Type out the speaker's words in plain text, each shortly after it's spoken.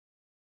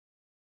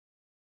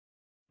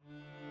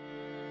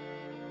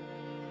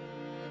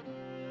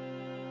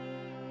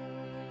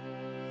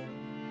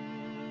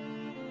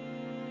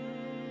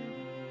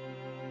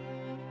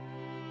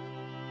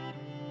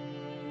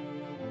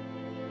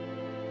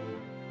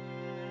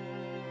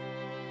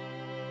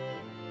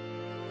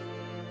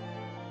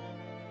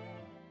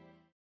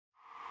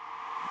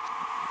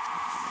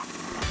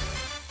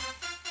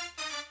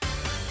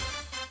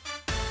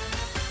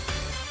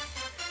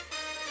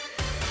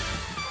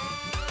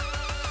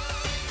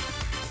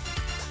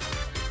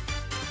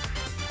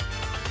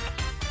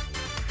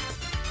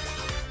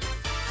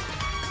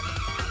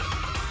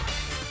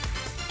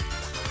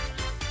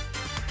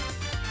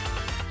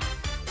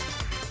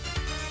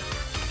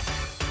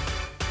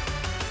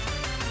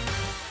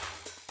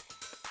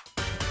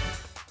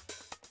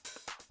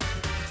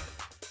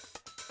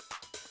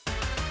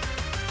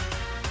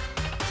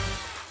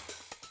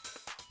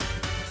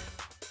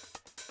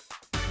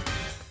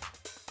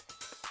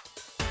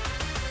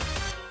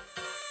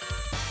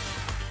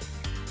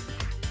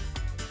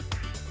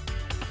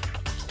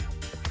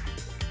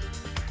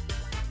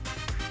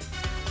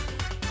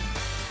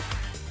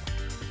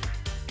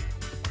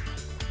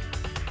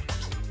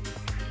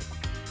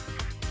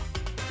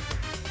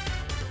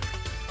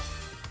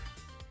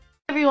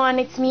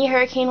everyone, it's me,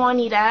 Hurricane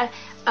Juanita,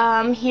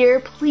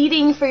 here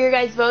pleading for your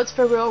guys' votes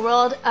for Real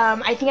World.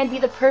 I think I'd be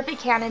the perfect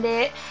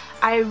candidate.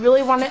 I've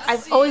always wanted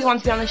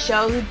to be on the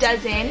show. Who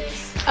doesn't?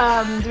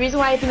 The reason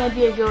why I think I'd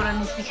be a good one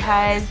is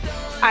because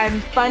I'm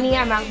funny,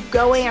 I'm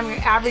outgoing, I'm your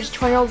average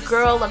 20-year-old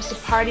girl, loves to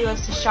party,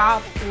 loves to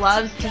shop,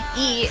 loves to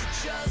eat.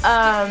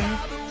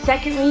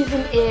 Second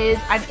reason is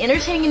I'm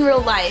entertaining in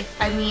real life.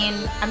 I mean,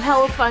 I'm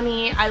hella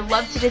funny. I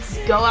love to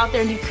just go out there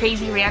and do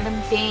crazy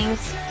random things.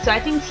 So I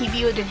think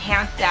TV would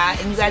enhance that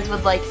and you guys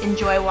would like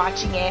enjoy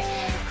watching it.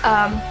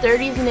 Third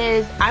reason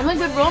is I'm a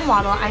good role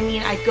model. I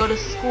mean, I go to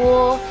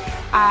school,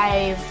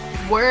 I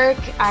work,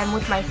 I'm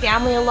with my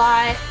family a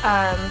lot.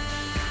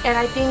 And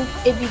I think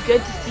it'd be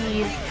good to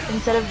see,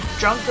 instead of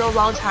drunk girls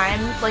all the time,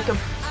 like a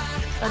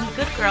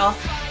good girl.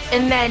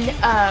 And then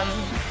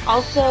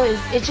also,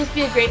 it'd just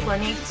be a great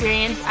learning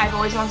experience. I've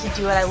always wanted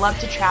to do it. I love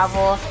to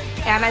travel,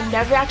 and I've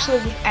never actually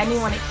lived with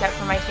anyone except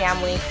for my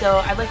family, so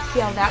I'd like to see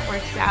how that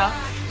works out.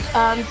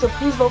 So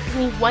please vote for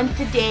me once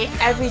a day,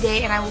 every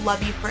day, and I will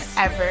love you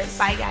forever.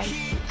 Bye, guys.